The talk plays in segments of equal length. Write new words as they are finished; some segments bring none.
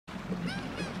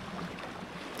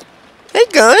Hey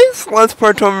guys, Let's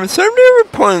Play Tournament 70,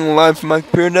 reporting live from my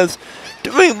computer desk,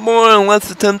 doing more or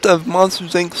less attempt of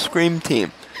Monsters Inc. Scream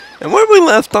Team. And where we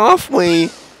left off,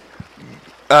 we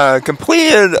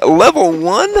completed level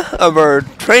 1 of our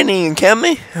training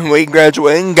academy, and we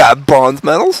graduated and got bronze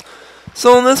medals.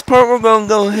 So in this part we're going to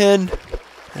go ahead,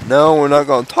 and no, we're not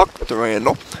going to talk to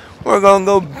Randall, we're going to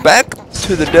go back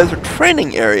to the desert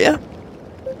training area,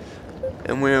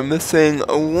 and we are missing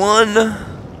one,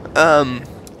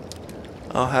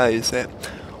 how do you say it?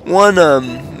 One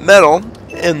medal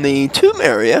in the tomb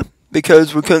area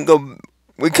because we couldn't go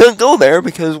there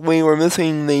because we were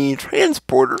missing the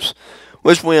transporters,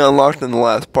 which we unlocked in the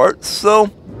last part.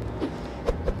 So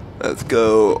let's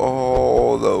go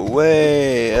all the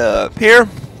way up here.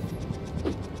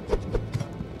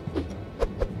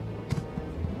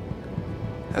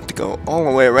 Have to go all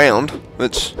the way around,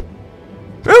 which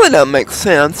really doesn't make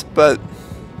sense, but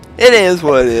it is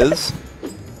what it is.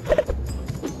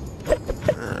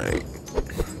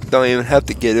 Don't even have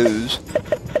to get ooze.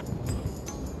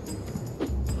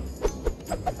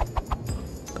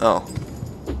 Oh.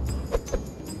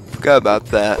 Forgot about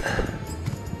that.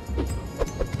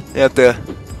 You have to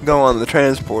go on the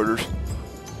transporters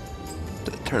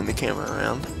to turn the camera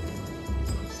around.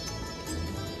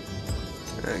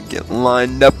 And get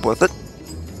lined up with it.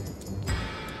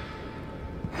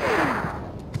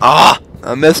 Ah!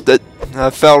 I missed it. I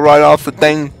fell right off the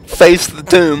thing, faced the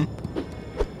tomb.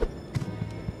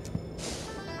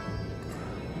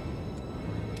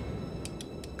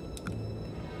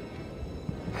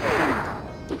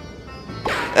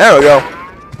 There we go.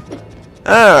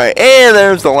 Alright, and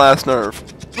there's the last nerve.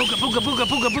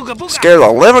 Scared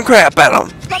the living crap out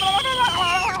of him.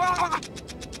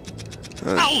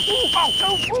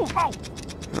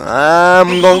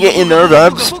 I'm gonna get you, nerve.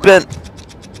 I've spent,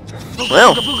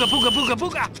 well,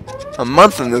 a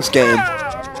month in this game.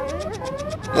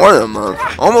 More than a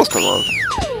month. Almost a month.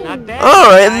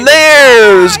 Alright, and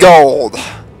there's gold.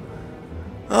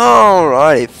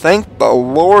 Alrighty, thank the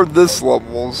Lord this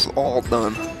level's all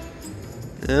done.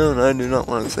 And I do not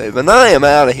want to save. And I am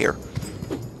out of here.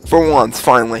 For once,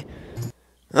 finally.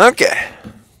 Okay.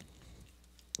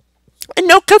 And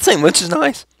no cutscene, which is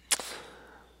nice.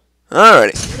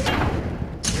 Alrighty.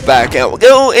 Back out we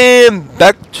go, and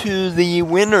back to the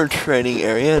winter training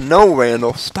area. No,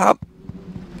 Randall, stop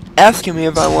asking me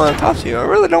if I want to talk to you. I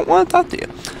really don't want to talk to you.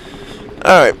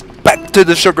 Alright, back to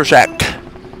the Sugar Shack.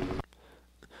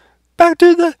 Back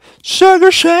to the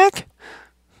Sugar Shack.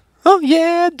 Oh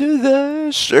yeah, to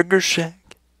the Sugar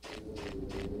Shack.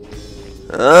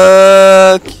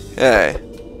 Okay.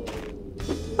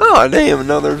 Oh, I didn't even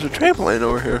know there was a trampoline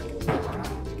over here.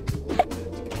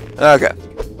 Okay.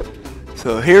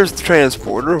 So here's the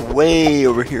transporter, way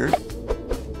over here.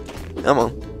 Come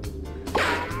on.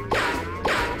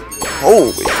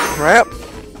 Holy crap.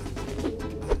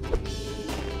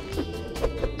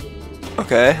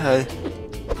 Okay,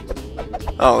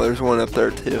 oh, there's one up there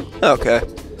too. Okay.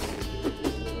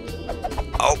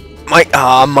 Oh, Mike.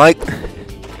 Mike.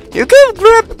 You can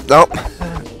grab. Nope.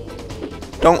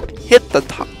 Don't hit the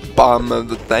top bottom of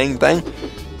the thing.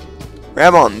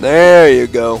 Grab on. There you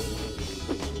go.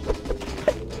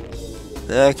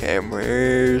 Okay,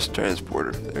 where's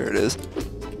transporter? There it is.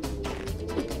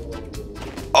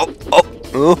 Oh.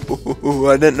 Ooh,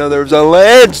 I didn't know there was a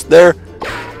ledge there.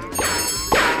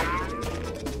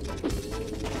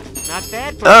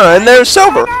 Oh, and there's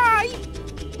silver.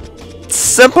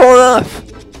 Simple enough.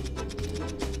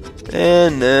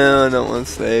 And no, I don't want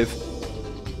to save.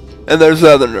 And there's the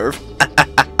other nerve.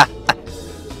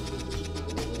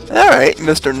 Alright,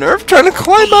 Mr. Nerve, trying to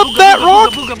climb up that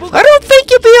rock? I don't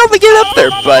think you'll be able to get up there,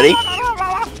 buddy.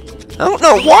 I don't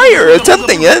know why you're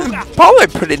attempting it. Probably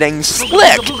pretty dang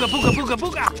slick.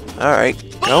 Alright,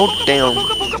 go down,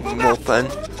 little thing.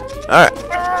 Alright.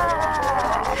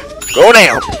 Go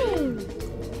down.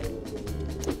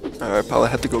 Alright, probably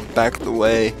have to go back the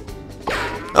way.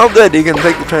 Oh good, you can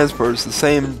take the transporters the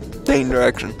same dang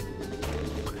direction.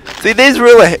 See, these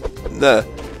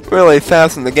really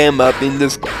fasten the game up in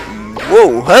this.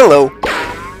 Whoa, hello.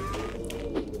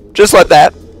 Just like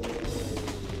that.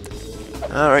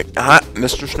 Alright,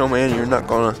 Mr. Snowman, you're not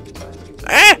gonna.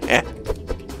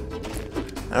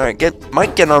 Alright,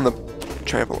 Mike, get on the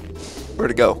trampoline.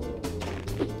 Where'd it go?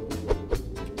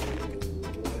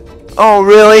 Oh,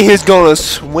 really? He's gonna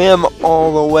swim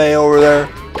all the way over there.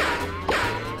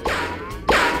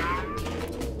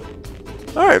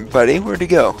 Alright, buddy, where'd he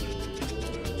go?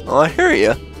 Oh, I hear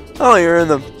you. Oh, you're in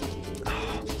the.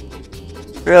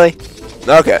 Really?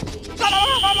 Okay.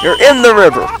 You're in the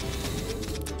river.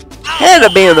 Had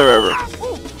to be in the river.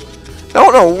 I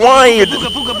don't know why you...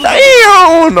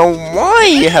 I don't know why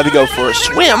you had to go for a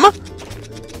swim.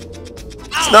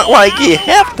 It's not like you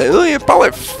have to. You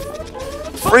probably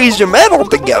freeze your metal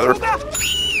together.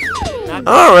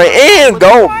 Alright, and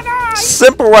go.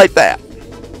 Simple like that.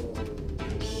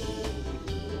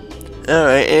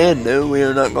 Alright, and no, we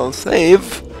are not going to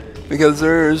save. Because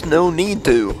there is no need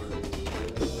to.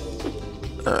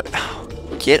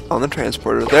 Alright, get on the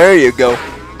transporter. There you go.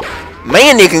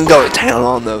 Man, you can go to town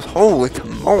on those. Holy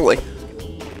moly.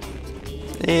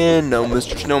 And no,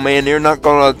 Mr. Snowman, you're not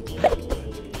gonna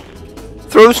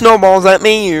throw snowballs at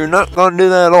me. You're not gonna do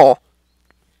that at all.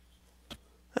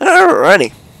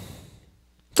 Alrighty.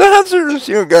 So how's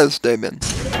your guys' day been?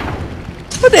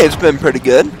 My day's been pretty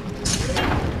good.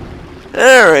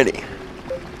 Alrighty.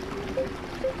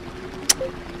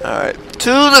 Alright, to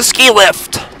the ski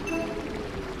lift.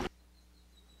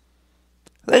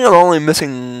 I think I'm only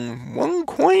missing 1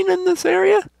 coin in this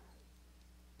area?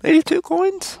 Maybe 2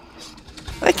 coins?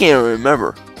 I can't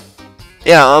remember.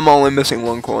 Yeah, I'm only missing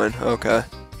 1 coin. Okay.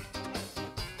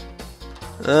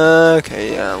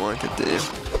 Okay, yeah, I want to continue.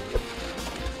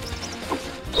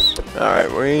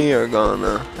 Alright, we are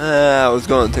gonna... I was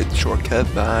gonna take the shortcut,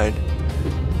 but I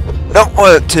don't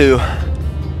want to.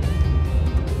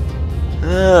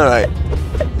 Alright.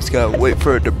 Just gotta wait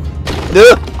for it to...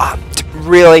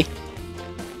 Really?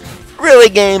 Really,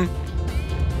 game?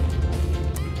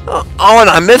 Oh, and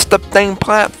I missed the dang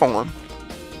platform.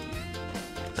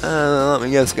 Let me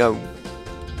guess, go.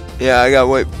 Yeah, I gotta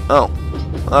wait. Oh,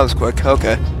 that was quick.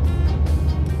 Okay.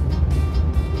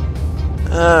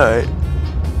 Alright.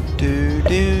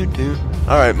 Do.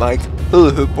 Alright, Mike.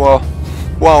 Hula hoop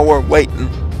while we're waiting.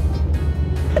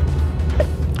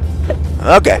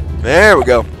 Okay, there we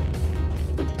go.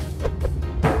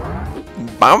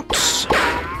 Bounce.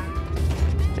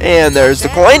 And there's the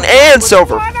coin and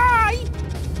silver.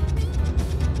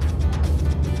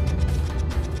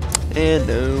 And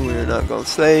no, we're not gonna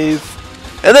save.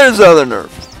 And there's the other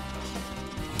nerve.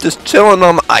 Just chilling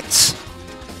on the ice.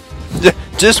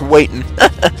 Just waiting.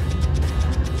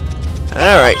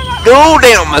 Alright, go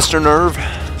down, Mr. Nerve.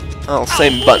 Oh,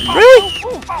 same button. Really?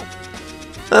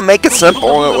 Make it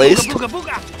simple, at least.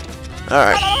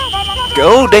 Alright.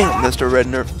 Go down, Mr. Red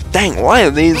Nerve. Dang, why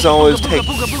do these always take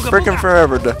freaking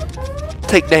forever to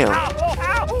take down?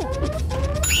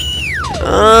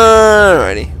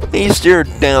 Alrighty. At least you're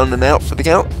down and out for the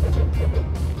count.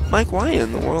 Mike, why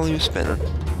in the world are you spinning?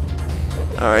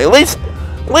 Alright, at least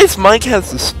Mike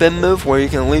has the spin move where you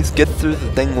can at least get through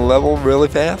the thing level really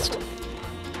fast.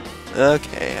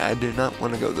 Okay, I do not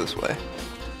want to go this way.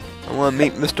 I want to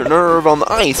meet Mr. Nerve on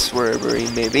the ice, wherever he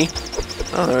may be.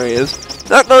 Oh, there he is.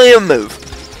 Not gonna even move.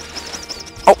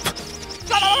 Oh.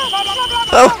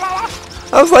 Oh.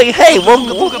 I was like, hey, wait a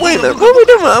minute. What are we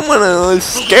doing? I'm gonna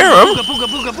scare him.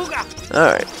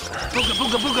 Alright.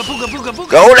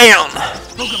 Go down.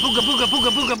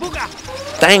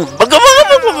 Dang.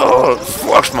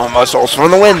 Flush my muscles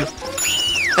from the wind.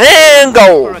 And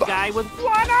gold.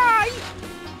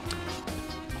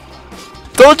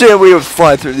 Told you we would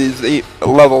fly through these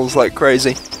levels like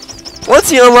crazy.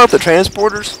 Once you unlock the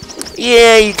transporters,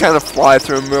 yeah, you kind of fly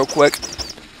through them real quick.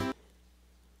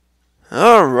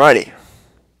 Alrighty.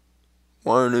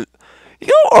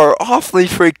 You are awfully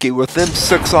freaky with them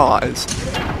 6 eyes.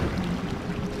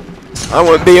 I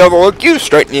wouldn't be able to look you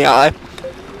straight in the eye.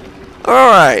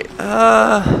 Alright,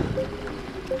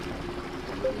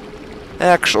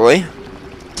 actually,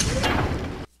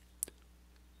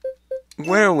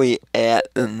 where are we at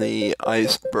in the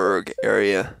iceberg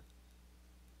area?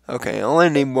 Okay, I only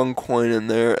need 1 coin in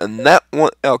there, and that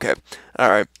one, okay,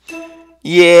 alright.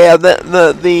 Yeah,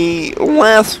 the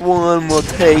last one will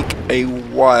take a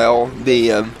while,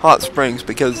 the hot springs,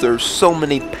 because there's so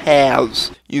many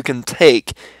paths you can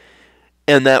take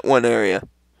in that one area.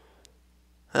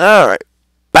 Alright,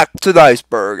 back to the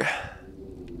iceberg.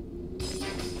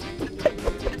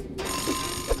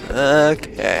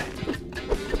 Okay.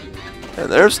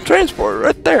 And there's the transporter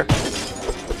right there.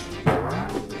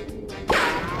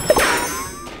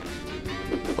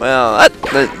 Well, that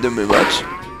didn't do me much.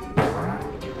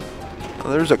 Oh,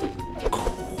 there's a...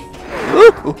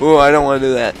 Ooh, I don't want to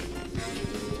do that.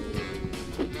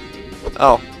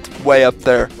 Oh, it's way up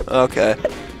there. Okay.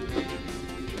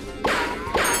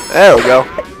 There we go.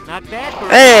 Not bad for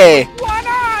hey!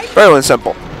 Very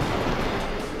simple.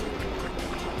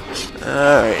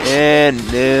 Alright, and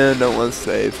no, don't want to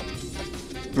save.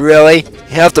 Really?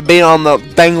 You have to be on the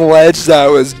dang ledge that I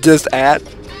was just at?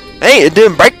 Hey, you're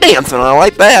doing breakdancing, I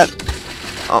like that.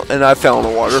 Oh, and I fell in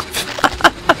the water.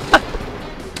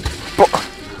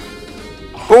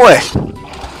 Boy.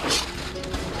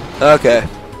 Okay.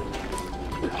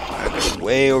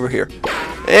 way over here.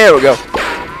 There we go.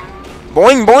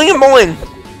 Boing, boing, and boing.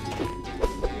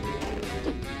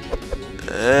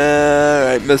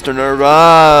 Alright, Mr. Nerve.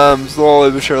 I'm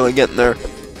slowly but surely getting there.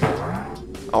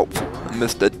 Oh, I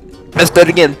missed it. Missed it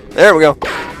again. There we go.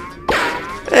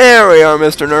 There we are,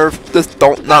 Mr. Nerve. Just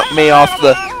don't knock me off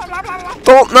the...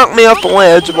 Don't knock me off the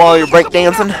ledge while you're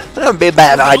breakdancing. That would be a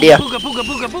bad idea. Booga,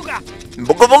 booga,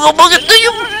 booga to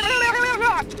you.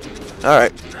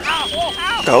 Alright.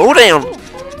 Go down.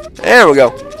 There we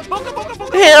go.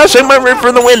 Yeah, I'll shake my rib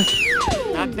for the win.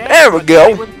 There we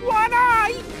go.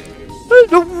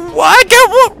 I got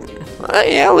one.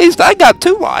 Yeah, at least I got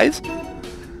 2 eyes.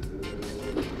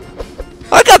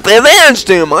 I got the advantage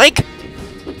to you, Mike.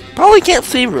 Probably can't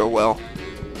see real well.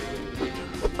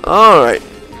 Alright.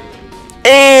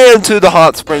 And to the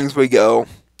hot springs we go.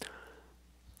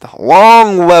 The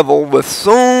long level with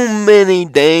so many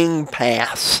dang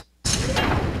paths.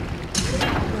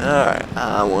 Alright,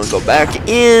 I want to go back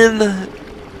in.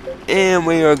 And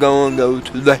we are going to go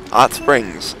to the hot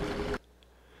springs.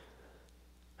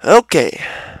 Okay.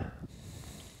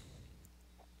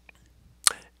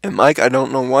 And Mike, I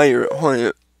don't know why you're holding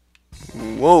it.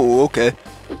 Whoa, okay.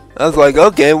 I was like,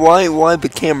 okay, why the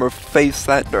camera face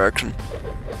that direction?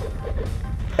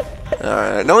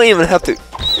 Alright, I don't even have to...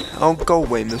 Oh, go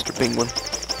away, Mr. Penguin.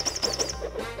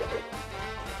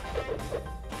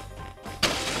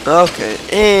 Okay,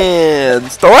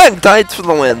 and stalactites for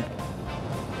the win.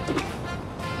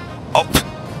 Oh,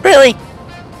 really?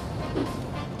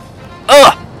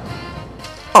 Ugh!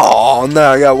 Oh,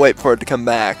 now I gotta wait for it to come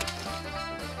back.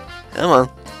 Come on.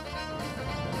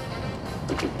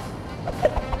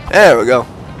 There we go.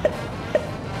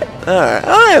 Alright,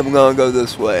 I am gonna go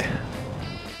this way.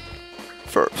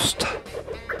 First.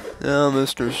 Now,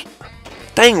 Mr.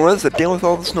 Dang, what is the deal with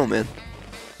all the snowmen?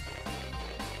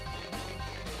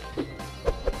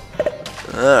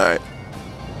 Alright.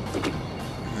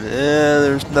 Yeah,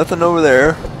 there's nothing over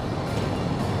there.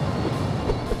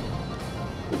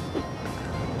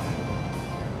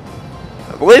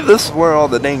 I believe this is where all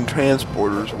the dang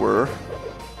transporters were.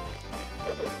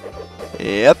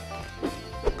 Yep.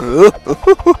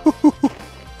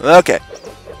 Okay.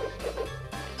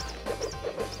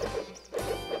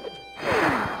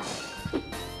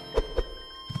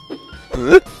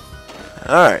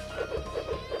 Alright.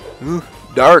 Ooh,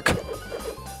 dark.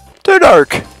 Too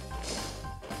dark.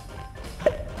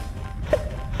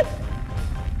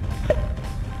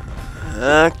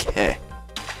 Okay.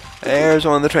 There's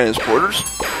one of the transporters.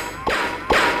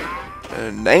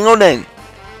 And dang oh dang.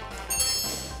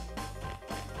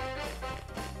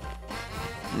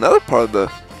 Another part of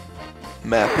the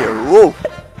map here. Whoa.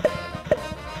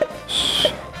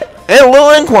 And a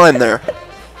little incline there.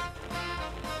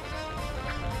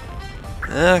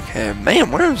 Okay,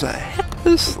 man, where's the heck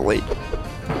this lead?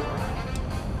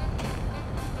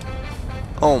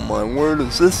 Oh my word,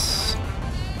 is this?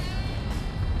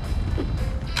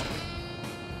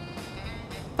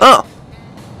 Oh.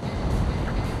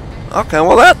 Okay,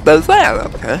 well that does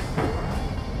that, okay.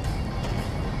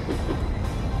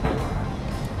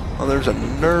 Oh, there's a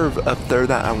nerve up there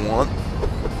that I want.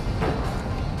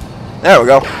 There we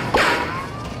go.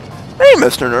 Hey,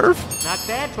 Mr. Nerve. Not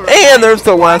bad for and there's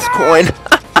the last coin.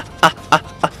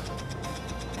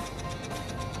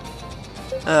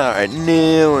 Alright,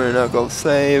 now we're not gonna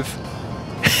save.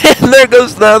 And there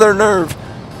goes the other nerve.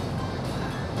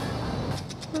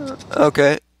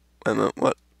 Okay. Wait a minute,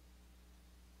 what?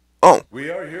 Oh. We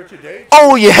are here today.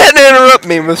 Oh, you had to interrupt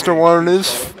me, Mr. Water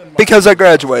News, because I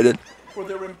graduated. For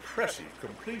their impressive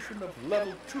completion of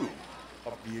level 2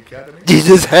 of the academy. You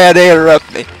just had to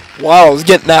interrupt me while I was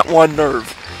getting that one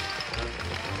nerve.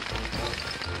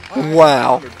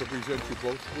 Wow. I'm honored to present you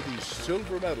both with these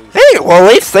silver medals. Hey, well, at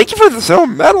least thank you for the silver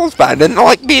medals, but I didn't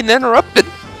like being interrupted.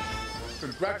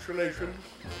 Congratulations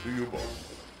to you both.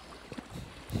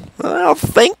 Well,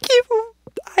 thank you,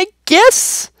 I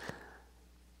guess.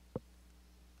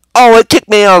 Oh, it kicked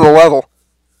me out of the level.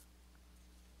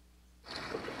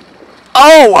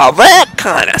 Oh, well, that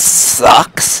kind of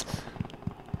sucks.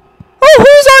 Oh,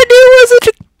 whose idea was it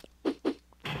to...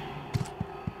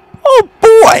 Oh,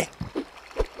 boy.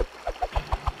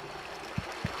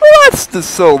 Well, that's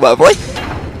just so lovely.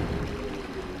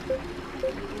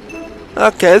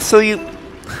 Okay, so you...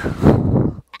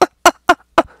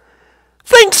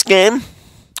 Thanks, game.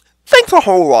 Thanks a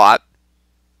whole lot.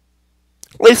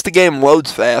 At least the game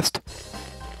loads fast.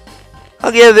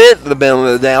 I'll give it the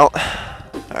benefit of the doubt.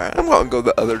 Alright, I'm gonna go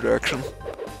the other direction.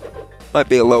 Might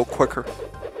be a little quicker.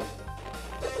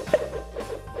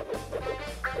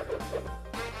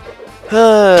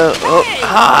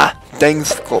 Dang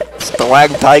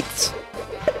stalactites.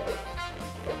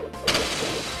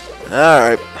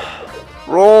 Alright.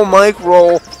 Roll, Mike,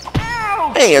 roll.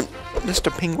 Hey,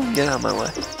 Mr. Penguin, get out of my way.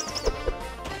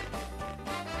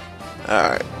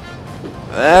 Alright.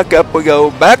 Back up we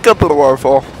go. Back up to the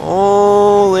waterfall.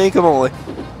 Holy moly.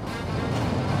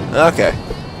 Okay.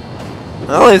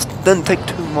 Well, it didn't take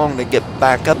too long to get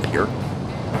back up here.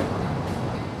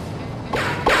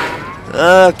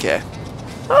 Okay.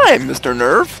 Hi, Mr.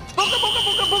 Nerve.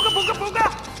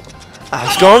 I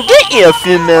was gonna get you a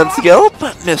few minutes ago,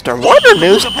 but Mr. Wonder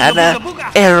News had to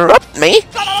interrupt me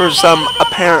for some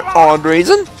apparent odd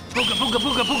reason.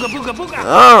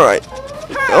 Alright.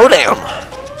 Go down.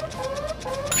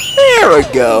 There we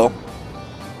go.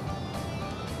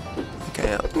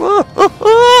 Okay. Whoa.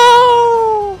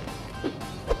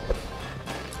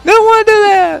 Don't want to do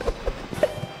that.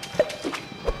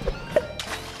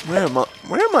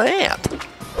 Where am I at?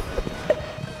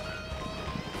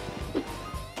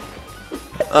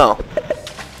 Oh.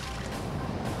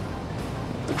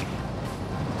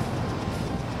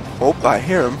 Oh, I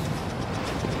hear him.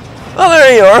 Oh,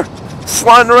 there you are.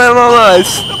 Sliding around on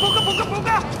ice.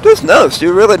 Just noticed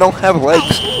you really don't have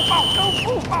legs.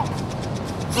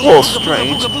 It's a little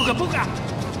strange.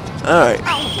 Alright.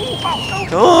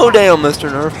 Go down, Mr.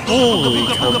 Nerve.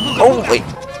 Holy.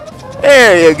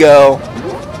 There you go.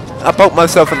 I poked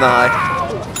myself in the eye.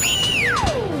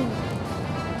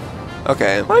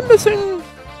 Okay, am I missing?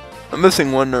 I'm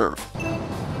missing one nerve.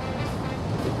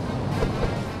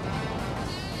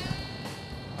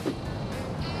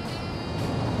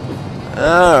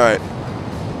 Alright.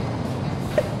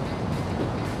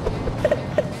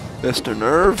 Mr.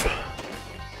 Nerve.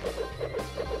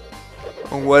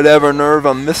 Or whatever nerve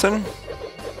I'm missing.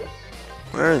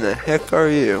 Where in the heck are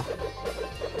you?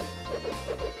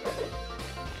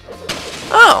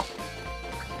 Oh!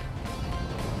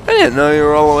 I didn't know you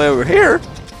were all the way over here.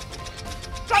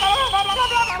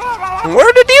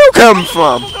 Where did you come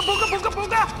from?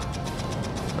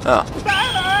 Oh.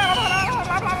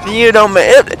 You don't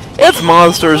it's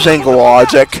Monsters Inc.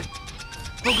 logic.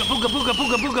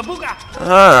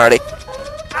 Alrighty.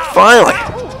 Finally.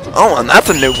 Oh, and that's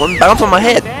a new one. Bounce on my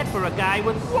head.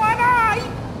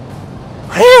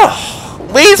 Hell,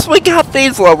 at least we got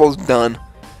these levels done.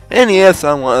 And yes,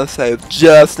 I want to save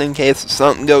just in case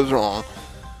something goes wrong.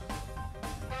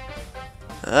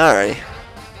 Alright.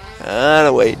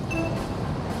 Gotta wait.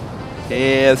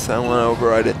 Yes, I want to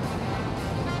override it.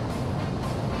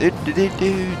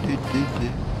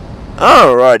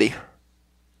 Alrighty.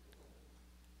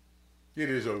 It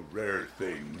is a rare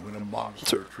thing when a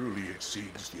monster truly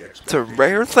exceeds the expectations. It's a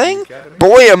rare thing?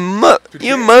 Boy,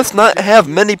 you must not have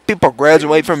many people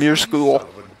graduate from your school.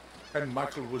 And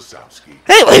Michael Wazowski.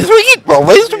 Hey, at least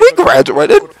we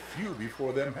graduated.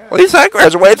 At least I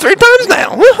graduated 3 times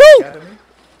now. Woohoo!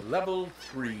 Level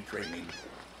 3 training.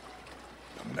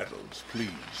 The medals, please.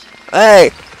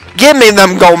 Hey, give me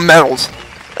them gold medals.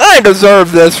 I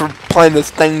deserve this for playing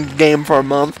this game for a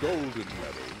month. Golden medals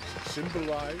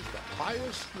symbolize the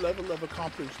highest level of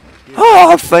accomplishment.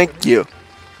 Oh, thank you.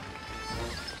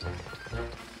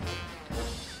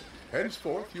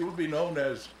 Henceforth, you will be known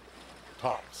as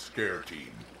Top Scare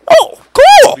Team. Oh, cool!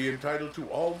 You'll be entitled to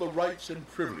all the rights and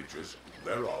privileges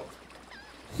thereof.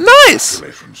 Nice!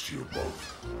 Congratulations to you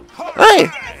both. Hey!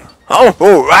 Oh,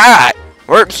 alright!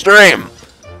 We're extreme.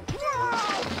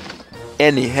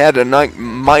 And he had to knock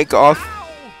Mike off.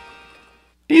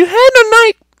 You had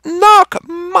to knock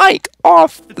Mike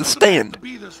off the stand.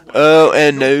 Oh,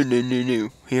 and no.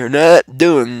 You're not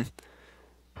doing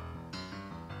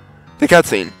the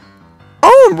cutscene.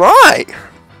 Alright!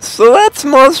 So that's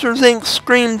Monsters Inc.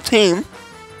 Scream Team.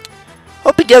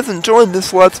 Hope you guys enjoyed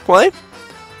this Let's Play.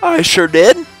 I sure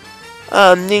did. You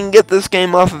can get this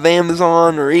game off of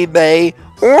Amazon or eBay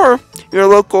or your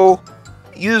local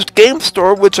used game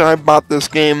store, which I bought this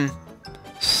game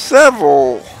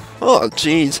oh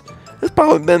jeez, it's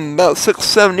probably been about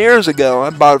 6-7 years ago.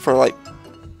 I bought it for like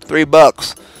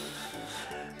 $3.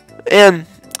 And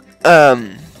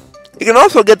you can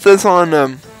also get this on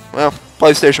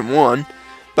PlayStation 1,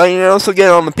 but you can also get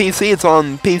it on the PC. It's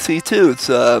on PC too. It's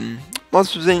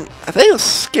Monsters Inc. I think it's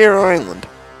Scare Island.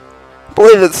 I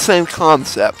believe it's the same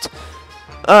concept.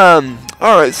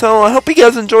 Alright, so I hope you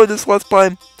guys enjoyed this Let's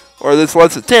Play, or this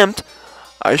Let's Attempt.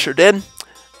 I sure did.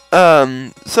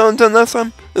 So until next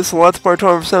time, this is Let's Play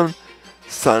 24/7.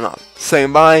 Sign off.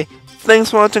 Saying bye.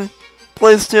 Thanks for watching.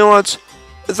 Please still watch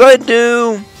as I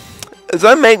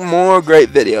make more great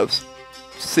videos.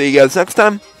 See you guys next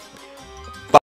time.